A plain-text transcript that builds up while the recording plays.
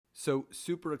So,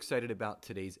 super excited about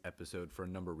today's episode for a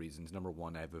number of reasons. Number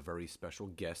one, I have a very special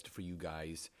guest for you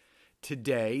guys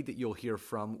today that you'll hear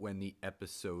from when the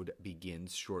episode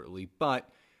begins shortly. But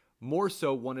more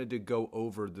so, wanted to go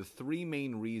over the three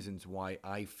main reasons why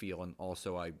I feel, and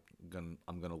also I'm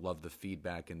gonna love the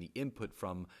feedback and the input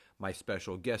from my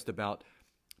special guest about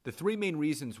the three main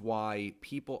reasons why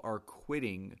people are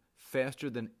quitting faster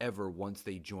than ever once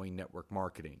they join network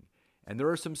marketing. And there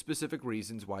are some specific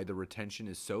reasons why the retention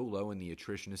is so low and the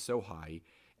attrition is so high,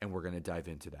 and we're going to dive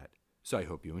into that. So I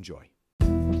hope you enjoy.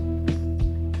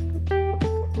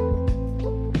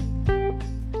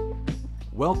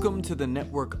 Welcome to the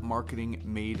Network Marketing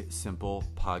Made Simple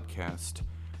podcast.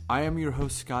 I am your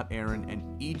host, Scott Aaron,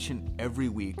 and each and every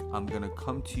week I'm going to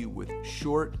come to you with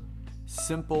short,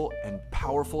 simple, and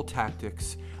powerful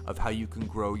tactics of how you can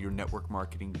grow your network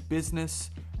marketing business,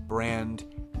 brand,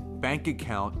 bank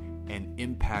account, and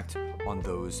impact on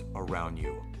those around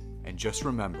you. And just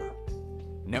remember,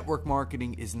 network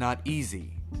marketing is not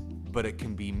easy, but it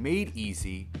can be made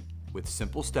easy with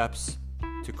simple steps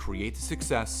to create the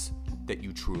success that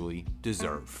you truly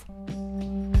deserve.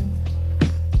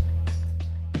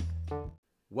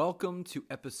 Welcome to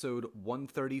episode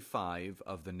 135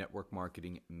 of the Network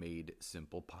Marketing Made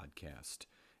Simple podcast.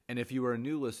 And if you are a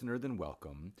new listener, then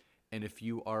welcome. And if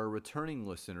you are a returning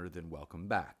listener, then welcome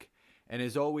back. And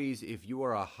as always, if you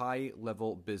are a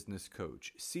high-level business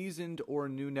coach, seasoned or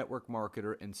new network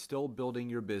marketer, and still building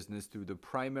your business through the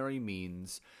primary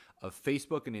means of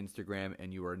Facebook and Instagram,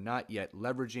 and you are not yet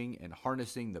leveraging and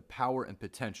harnessing the power and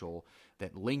potential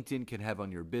that LinkedIn can have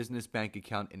on your business, bank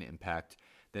account, and impact,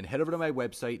 then head over to my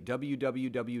website,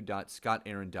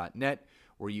 www.scottaaron.net,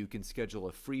 where you can schedule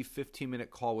a free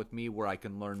 15-minute call with me where I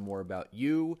can learn more about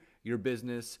you, your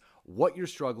business, what you're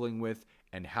struggling with,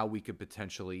 and how we could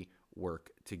potentially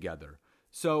work together.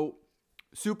 So,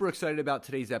 super excited about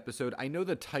today's episode. I know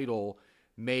the title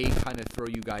may kind of throw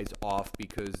you guys off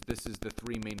because this is the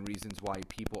three main reasons why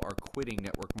people are quitting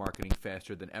network marketing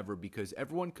faster than ever, because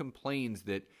everyone complains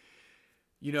that,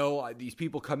 these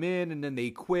people come in and then they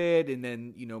quit, and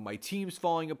then, my team's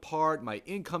falling apart, my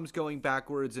income's going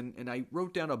backwards, and I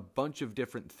wrote down a bunch of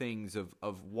different things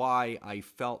of why I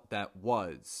felt that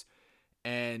was.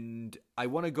 And I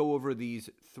want to go over these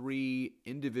three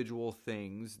individual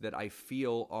things that I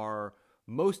feel are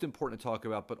most important to talk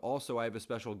about, but also I have a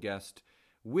special guest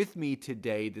with me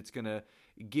today that's going to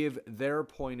give their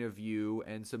point of view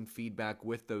and some feedback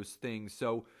with those things.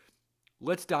 So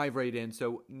let's dive right in.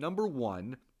 So the number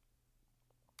one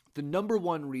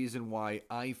reason why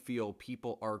I feel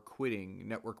people are quitting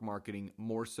network marketing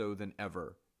more so than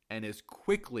ever and as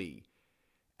quickly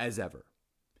as ever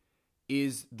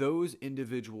is those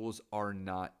individuals are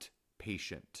not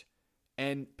patient.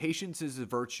 And patience is a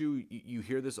virtue. You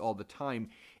hear this all the time.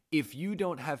 If you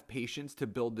don't have patience to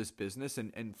build this business,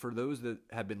 and for those that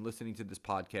have been listening to this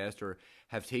podcast or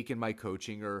have taken my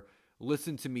coaching or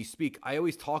listened to me speak, I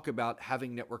always talk about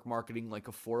having network marketing like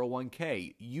a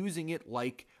 401k, using it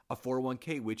like a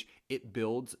 401k, which it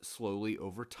builds slowly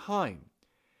over time.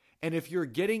 And if you're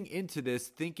getting into this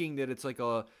thinking that it's like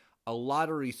a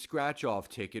lottery scratch-off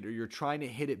ticket, or you're trying to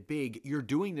hit it big, you're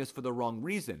doing this for the wrong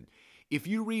reason. If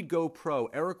you read GoPro,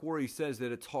 Eric Worre says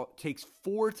that it takes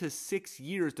 4 to 6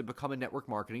 years to become a network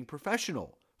marketing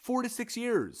professional. 4 to 6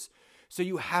 years. So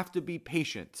you have to be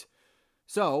patient.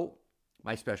 So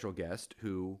my special guest,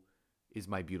 who is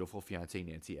my beautiful fiance,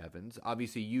 Nancy Evans,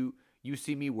 obviously you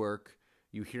see me work.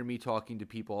 You hear me talking to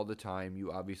people all the time.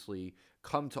 You obviously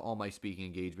come to all my speaking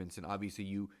engagements, and obviously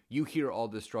you hear all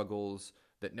the struggles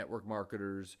that network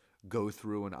marketers go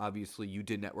through. And obviously you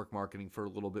did network marketing for a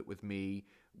little bit with me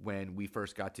when we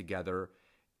first got together.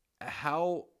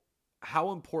 How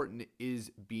important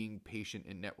is being patient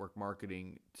in network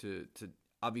marketing to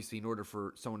obviously, in order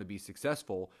for someone to be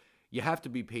successful, you have to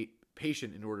be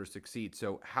patient in order to succeed.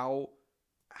 So how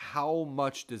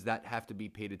much does that have to be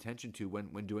paid attention to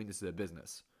when doing this as a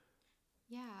business?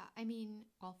 Yeah,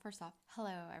 well, first off,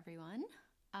 hello, everyone.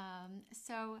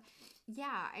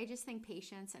 I just think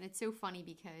patience, and it's so funny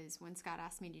because when Scott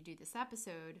asked me to do this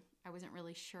episode, I wasn't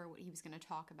really sure what he was going to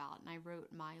talk about, and I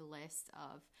wrote my list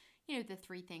of, the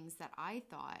three things that I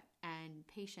thought, and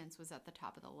patience was at the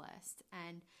top of the list.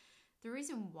 And the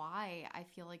reason why I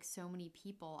feel like so many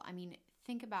people,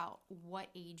 think about what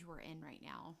age we're in right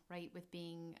now, right? With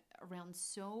being around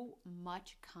so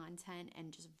much content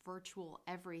and just virtual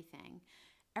everything.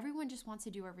 Everyone just wants to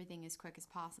do everything as quick as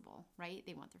possible, right?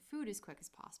 They want their food as quick as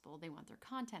possible. They want their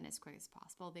content as quick as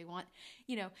possible. They want,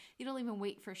 you don't even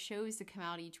wait for shows to come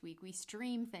out each week. We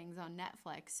stream things on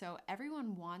Netflix. So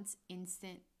everyone wants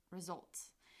instant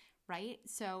results, right?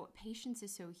 So patience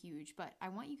is so huge, but I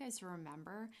want you guys to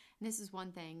remember, and this is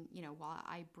one thing, while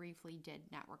I briefly did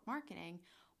network marketing,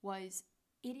 was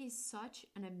it is such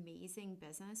an amazing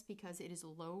business because it is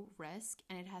low risk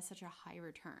and it has such a high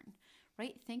return,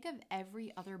 right? Think of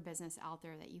every other business out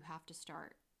there that you have to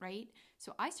start, right?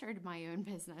 So I started my own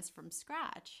business from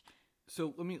scratch.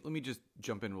 So let me just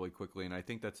jump in really quickly, and I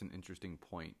think that's an interesting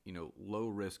point. Low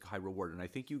risk, high reward, and I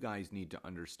think you guys need to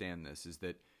understand this. Is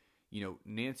that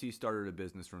Nancy started a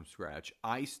business from scratch.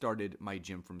 I started my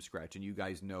gym from scratch, and you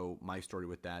guys know my story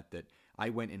with that. That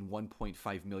I went in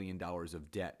 $1.5 million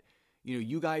of debt.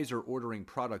 You guys are ordering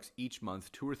products each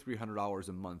month, $200 or $300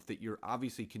 a month that you're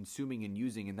obviously consuming and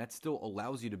using, and that still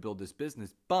allows you to build this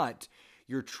business, but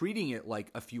you're treating it like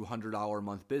a few $100 a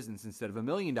month business instead of $1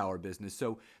 million business.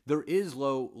 So there is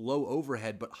low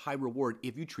overhead, but high reward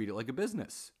if you treat it like a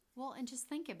business. Well, and just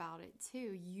think about it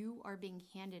too. You are being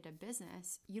handed a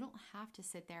business. You don't have to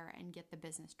sit there and get the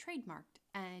business trademarked,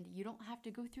 and you don't have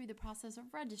to go through the process of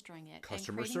registering it,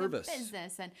 Customer and creating service, a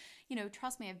business. And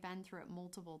trust me, I've been through it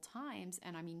multiple times,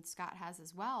 and I mean Scott has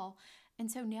as well.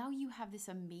 And so now you have this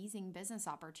amazing business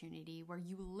opportunity where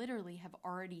you literally have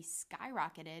already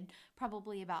skyrocketed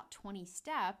probably about 20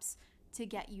 steps to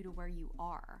get you to where you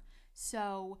are.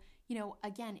 So,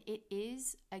 again, it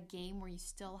is a game where you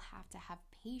still have to have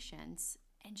patience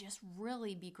and just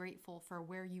really be grateful for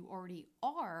where you already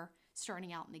are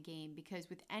starting out in the game. Because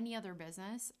with any other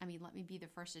business, I mean, let me be the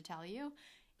first to tell you,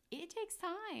 it takes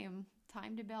time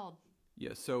to build.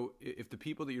 Yeah, so if the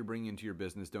people that you're bringing into your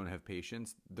business don't have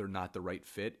patience, they're not the right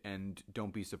fit, and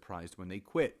don't be surprised when they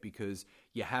quit, because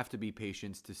you have to be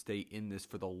patient to stay in this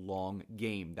for the long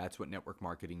game. That's what network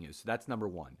marketing is. So that's number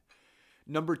one.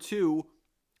 Number two,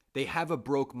 they have a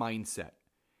broke mindset.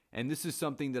 And this is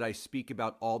something that I speak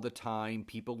about all the time.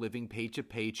 People living paycheck to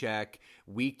paycheck,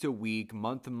 week to week,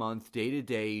 month to month, day to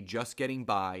day, just getting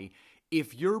by.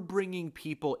 If you're bringing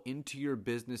people into your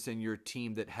business and your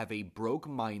team that have a broke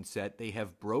mindset, they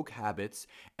have broke habits,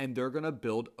 and they're going to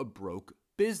build a broke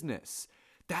business.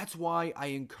 That's why I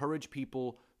encourage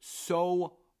people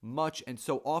so much and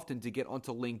so often to get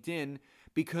onto LinkedIn,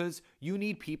 because you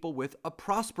need people with a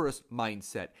prosperous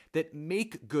mindset that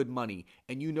make good money.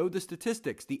 And the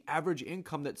statistics. The average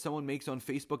income that someone makes on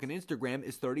Facebook and Instagram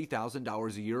is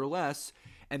 $30,000 a year or less,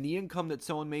 and the income that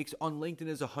someone makes on LinkedIn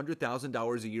is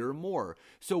 $100,000 a year or more.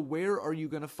 So where are you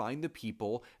going to find the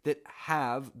people that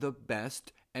have the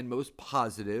best and most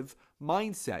positive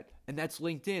mindset? And that's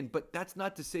LinkedIn. But that's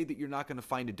not to say that you're not going to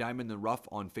find a diamond in the rough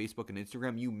on Facebook and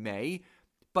Instagram. You may,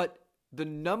 but the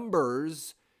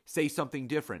numbers say something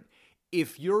different.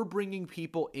 If you're bringing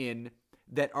people in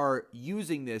that are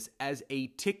using this as a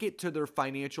ticket to their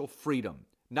financial freedom,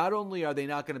 not only are they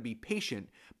not going to be patient,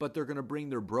 but they're going to bring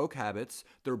their broke habits,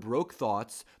 their broke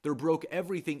thoughts, their broke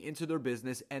everything into their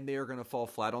business, and they are going to fall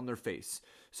flat on their face.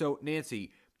 So,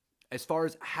 Nancy, as far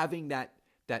as having that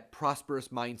prosperous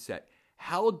mindset,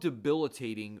 how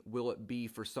debilitating will it be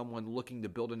for someone looking to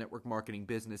build a network marketing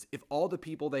business if all the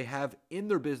people they have in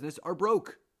their business are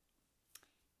broke?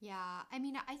 Yeah, I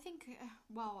mean, I think,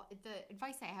 the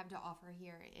advice I have to offer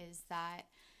here is that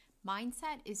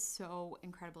mindset is so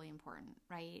incredibly important,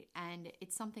 right? And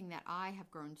it's something that I have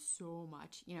grown so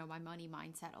much, my money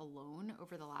mindset alone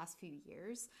over the last few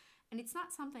years. And it's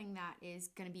not something that is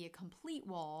going to be a complete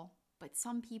wall, but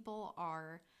some people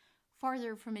are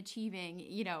farther from achieving,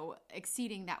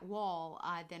 exceeding that wall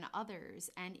than others.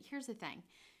 And here's the thing.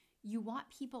 You want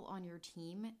people on your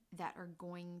team that are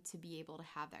going to be able to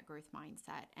have that growth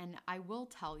mindset. And I will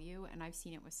tell you, and I've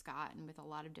seen it with Scott and with a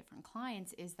lot of different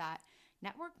clients, is that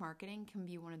network marketing can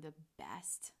be one of the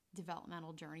best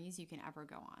developmental journeys you can ever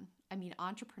go on. I mean,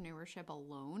 entrepreneurship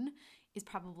alone is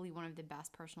probably one of the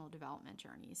best personal development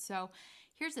journeys. So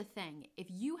here's the thing. If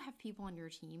you have people on your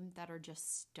team that are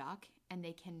just stuck and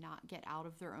they cannot get out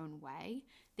of their own way,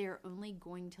 they're only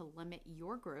going to limit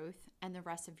your growth and the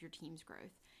rest of your team's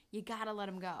growth. You got to let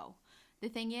them go. The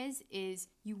thing is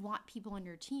you want people on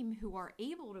your team who are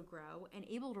able to grow and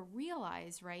able to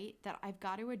realize, right, that I've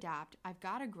got to adapt, I've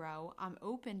got to grow, I'm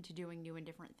open to doing new and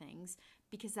different things,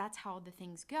 because that's how the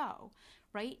things go,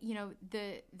 right?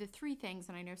 The three things,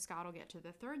 and I know Scott will get to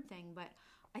the third thing, but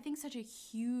I think such a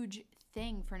huge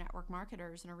thing for network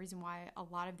marketers, and a reason why a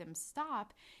lot of them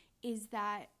stop, is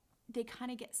that they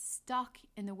kind of get stuck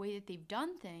in the way that they've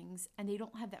done things, and they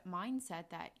don't have that mindset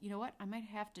that, I might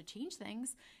have to change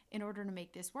things in order to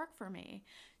make this work for me.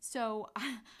 So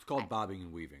it's called bobbing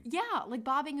and weaving. Yeah, like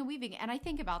bobbing and weaving. And I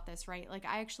think about this, right? Like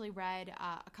I actually read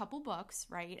a couple books,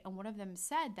 right? And one of them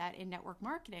said that in network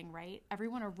marketing, right,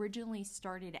 everyone originally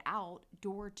started out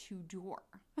door to door,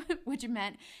 which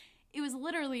meant It was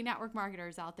literally network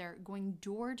marketers out there going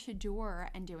door to door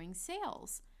and doing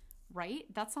sales, right?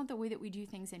 That's not the way that we do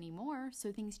things anymore.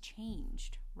 So things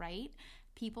changed, right?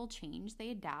 People changed, they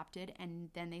adapted, and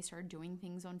then they started doing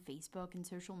things on Facebook and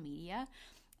social media.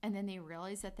 And then they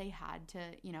realized that they had to,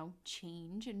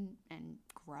 change and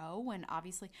grow. And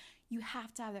obviously, you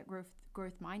have to have that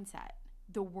growth mindset.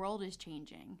 The world is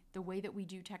changing. The way that we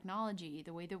do technology,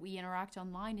 the way that we interact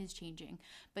online is changing.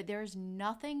 But there's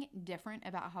nothing different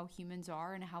about how humans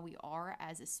are and how we are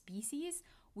as a species.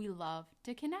 We love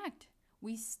to connect.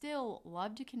 We still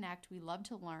love to connect. We love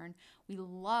to learn. We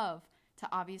love to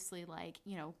obviously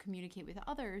communicate with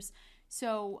others.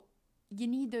 So you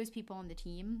need those people on the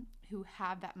team who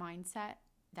have that mindset,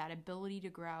 that ability to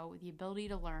grow, the ability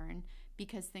to learn,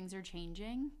 because things are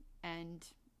changing and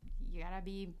you gotta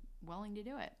be willing to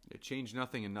do it. Change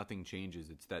nothing and nothing changes.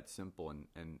 It's that simple.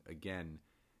 And again,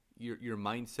 your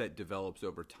mindset develops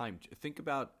over time. Think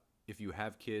about if you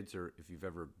have kids or if you've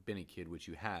ever been a kid, which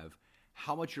you have,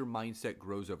 how much your mindset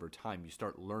grows over time. You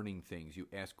start learning things, you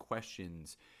ask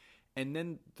questions, and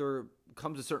then there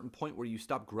comes a certain point where you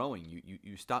stop growing,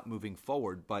 you stop moving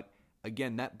forward. But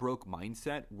again, that broke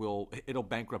mindset it'll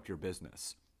bankrupt your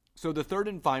business. So the third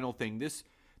and final thing, this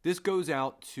goes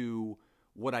out to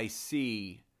what I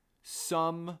see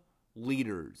some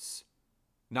leaders,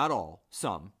 not all,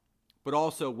 some, but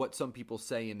also what some people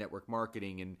say in network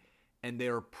marketing, and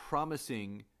they're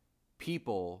promising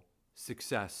people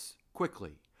success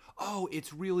quickly. Oh,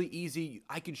 it's really easy.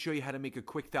 I can show you how to make a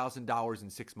quick $1,000 in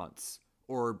 6 months,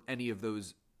 or any of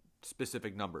those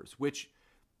specific numbers, which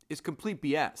is complete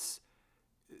BS.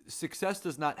 Success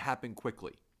does not happen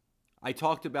quickly. I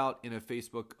talked about in a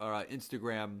Facebook or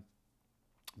Instagram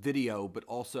video, but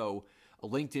also a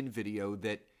LinkedIn video,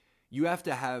 that you have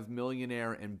to have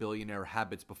millionaire and billionaire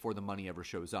habits before the money ever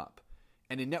shows up.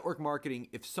 And in network marketing,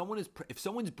 if someone's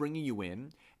bringing you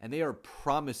in and they are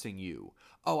promising you,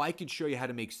 oh, I can show you how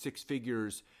to make 6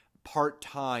 figures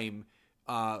part-time,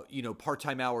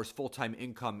 part-time hours, full-time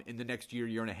income in the next year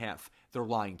and a half, they're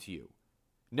lying to you.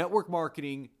 Network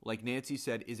marketing, like Nancy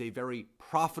said, is a very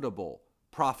profitable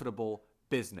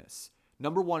business.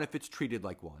 Number one, if it's treated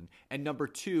like one. And number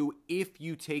two, if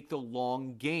you take the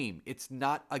long game. It's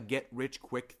not a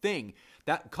get-rich-quick thing.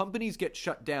 That companies get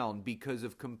shut down because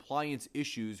of compliance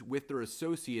issues with their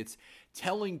associates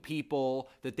telling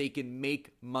people that they can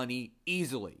make money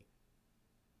easily.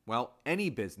 Well,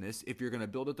 any business, if you're going to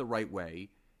build it the right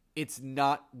way, it's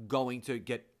not going to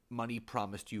get money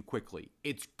promised to you quickly.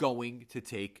 It's going to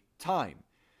take time.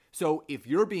 So if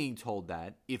you're being told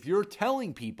that, if you're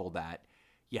telling people that,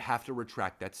 you have to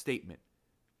retract that statement.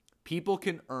 People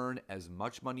can earn as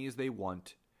much money as they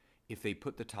want if they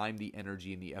put the time, the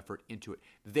energy, and the effort into it.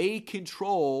 They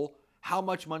control how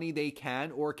much money they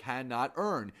can or cannot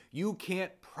earn. You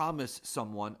can't promise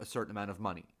someone a certain amount of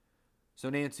money. So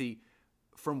Nancy,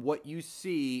 from what you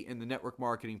see in the network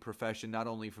marketing profession, not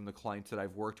only from the clients that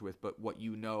I've worked with, but what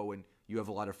you know, and you have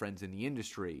a lot of friends in the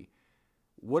industry,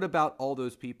 what about all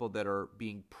those people that are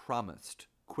being promised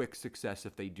quick success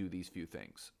if they do these few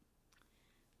things?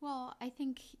 Well, I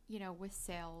think, with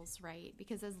sales, right?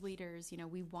 Because as leaders,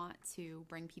 we want to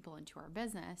bring people into our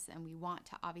business and we want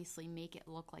to obviously make it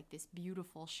look like this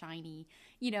beautiful, shiny,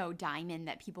 diamond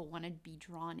that people want to be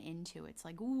drawn into. It's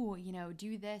like, ooh,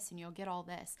 do this and you'll get all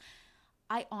this.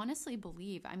 I honestly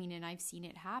believe, and I've seen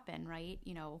it happen, right?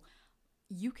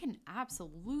 You can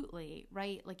absolutely,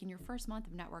 right? Like in your first month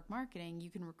of network marketing, you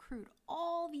can recruit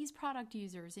all these product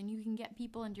users and you can get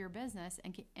people into your business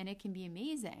and it can be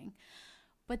amazing.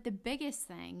 But the biggest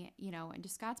thing, and to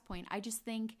Scott's point, I just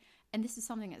think, and this is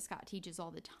something that Scott teaches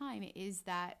all the time, is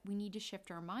that we need to shift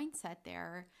our mindset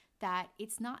there, that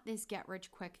it's not this get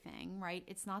rich quick thing, right?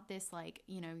 It's not this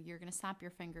you're going to snap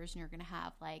your fingers and you're going to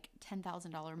have like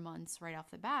 $10,000 months right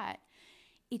off the bat.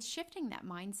 It's shifting that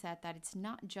mindset that it's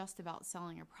not just about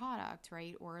selling a product,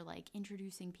 right? Or like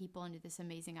introducing people into this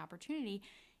amazing opportunity.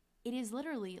 It is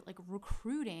literally like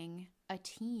recruiting a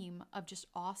team of just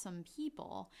awesome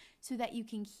people so that you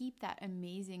can keep that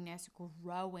amazingness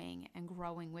growing and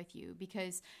growing with you.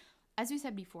 Because as we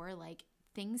said before, like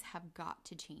things have got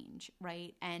to change,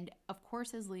 right? And of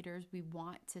course, as leaders, we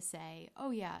want to say,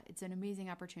 oh yeah, it's an amazing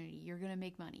opportunity. You're going to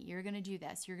make money. You're going to do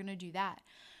this. You're going to do that.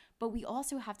 But we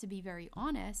also have to be very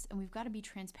honest and we've got to be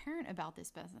transparent about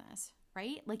this business,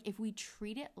 right? Like if we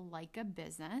treat it like a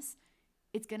business,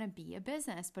 it's going to be a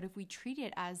business. But if we treat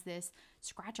it as this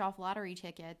scratch off lottery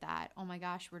ticket that, oh my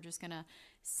gosh, we're just going to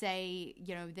say,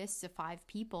 this to 5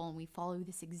 people and we follow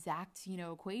this exact,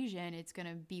 equation, it's going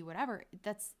to be whatever,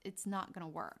 it's not going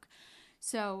to work.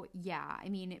 So yeah, I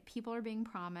mean, people are being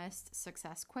promised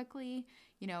success quickly,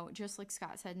 just like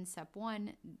Scott said in step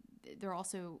one. They're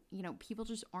also, people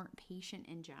just aren't patient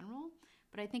in general.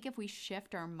 But I think if we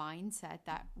shift our mindset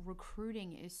that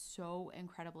recruiting is so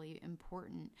incredibly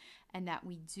important, and that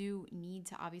we do need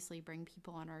to obviously bring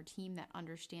people on our team that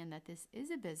understand that this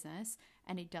is a business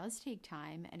and it does take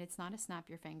time and it's not a snap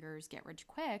your fingers, get rich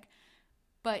quick.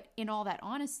 But in all that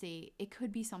honesty, it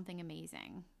could be something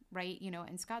amazing, right?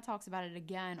 And Scott talks about it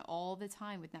again all the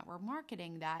time with network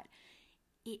marketing, that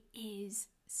it is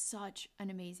such an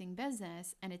amazing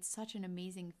business and it's such an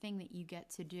amazing thing that you get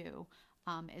to do.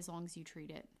 As long as you treat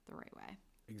it the right way.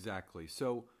 Exactly.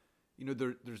 So,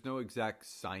 there's no exact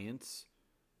science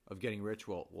of getting rich.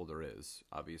 Well, there is.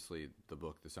 Obviously, the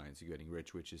book, The Science of Getting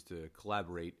Rich, which is to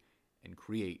collaborate and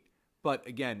create. But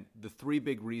again, the three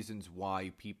big reasons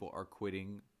why people are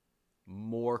quitting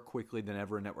more quickly than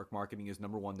ever in network marketing is,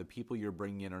 number one, the people you're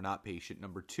bringing in are not patient.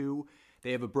 Number two,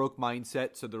 they have a broke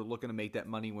mindset, so they're looking to make that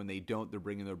money. When they don't, they're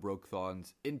bringing their broke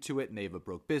thoughts into it, and they have a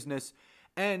broke business.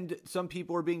 And some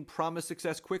people are being promised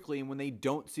success quickly, and when they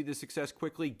don't see the success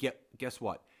quickly, guess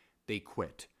what? They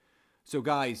quit. So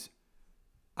guys,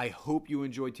 I hope you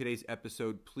enjoyed today's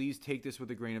episode. Please take this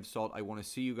with a grain of salt. I want to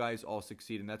see you guys all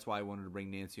succeed, and that's why I wanted to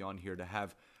bring Nancy on here to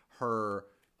have her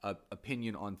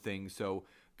opinion on things. So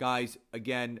guys,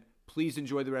 again, please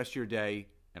enjoy the rest of your day,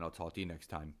 and I'll talk to you next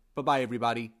time. Bye-bye,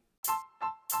 everybody.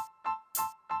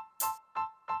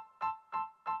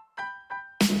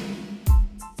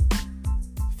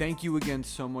 Thank you again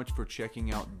so much for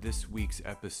checking out this week's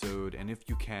episode. And if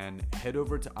you can, head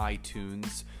over to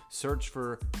iTunes, search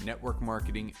for Network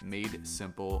Marketing Made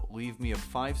Simple, leave me a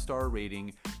 5-star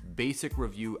rating, basic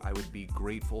review. I would be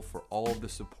grateful for all of the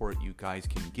support you guys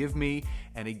can give me.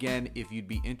 And again, if you'd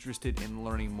be interested in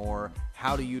learning more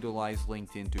how to utilize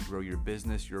LinkedIn to grow your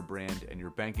business, your brand, and your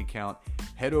bank account,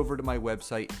 head over to my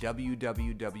website,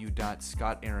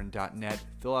 www.scottaaron.net.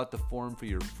 Fill out the form for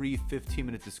your free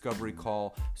 15-minute discovery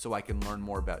call so I can learn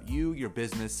more about you, your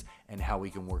business, and how we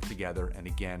can work together. And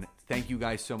again, thank you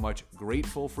guys so much.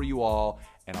 Grateful for you all,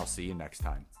 and I'll see you next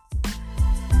time.